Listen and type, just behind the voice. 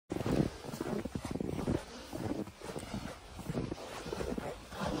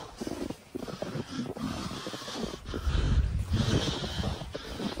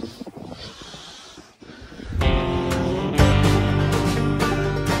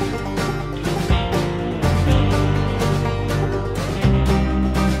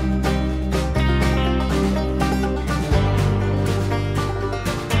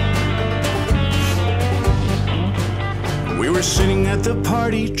the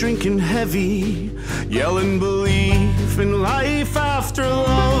party, drinking heavy, yelling belief in life after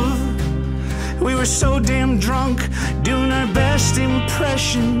love. We were so damn drunk, doing our best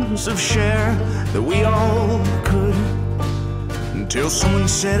impressions of Cher that we all could, until someone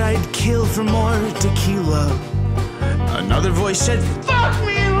said I'd kill for more tequila. Another voice said, fuck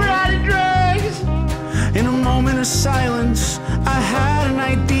me, we're out of drugs. In a moment of silence, I had an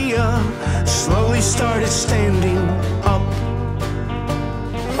idea, slowly started standing up.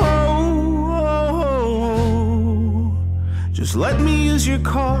 Oh, just let me use your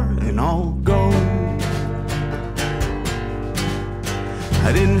car and I'll go.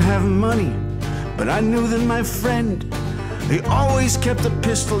 I didn't have money, but I knew that my friend, he always kept a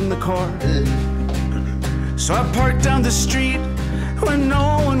pistol in the car. So I parked down the street where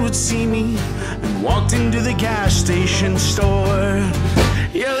no one would see me and walked into the gas station store,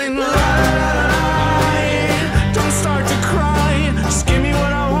 yelling, la, la, la, la, don't start to cry, just give me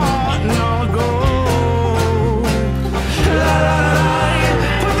what I want and I'll go. La, la, la, la,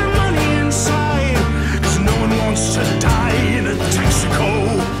 put the money inside, 'cause no one wants to die in a Texaco.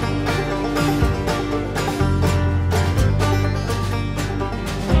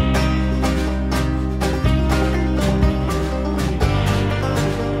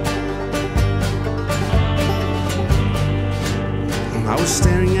 I was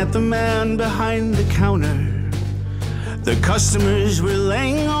staring at the man behind the counter. The customers were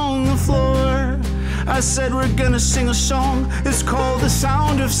laying on the floor. I said, we're gonna sing a song, it's called The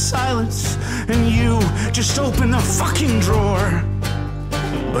Sound of Silence, and you just open the fucking drawer.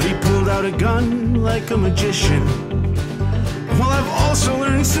 But he pulled out a gun like a magician. Well, I've also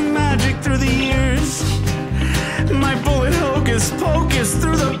learned some magic through the years. My bullet hocus pocus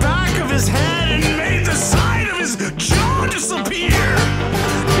through the back of his head and made the side of his jaw disappear.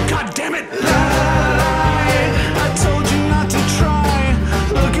 God damn it! I told you not to try.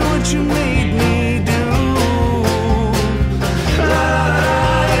 Look at what you made me do.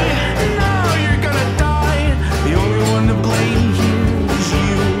 Now you're gonna die. The only one to blame here is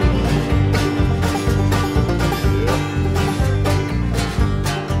you.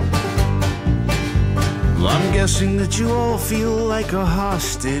 Well, I'm guessing that you all feel like a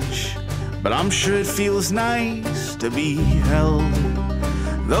hostage, but I'm sure it feels nice to be held.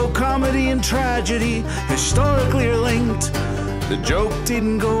 Though comedy and tragedy historically are linked, the joke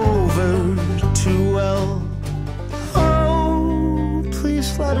didn't go over too well. Oh,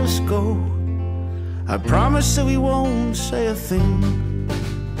 please let us go. I promise that we won't say a thing.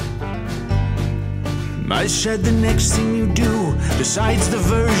 I said the next thing you do, besides the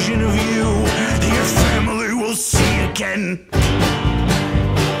version of you your family will see again.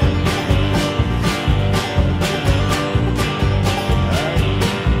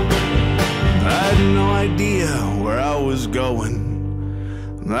 I had no idea where I was going.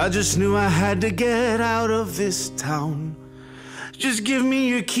 I just knew I had to get out of this town. Just give me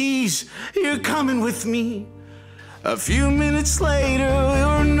your keys, you're coming with me. A few minutes later, we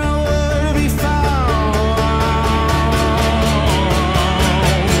were no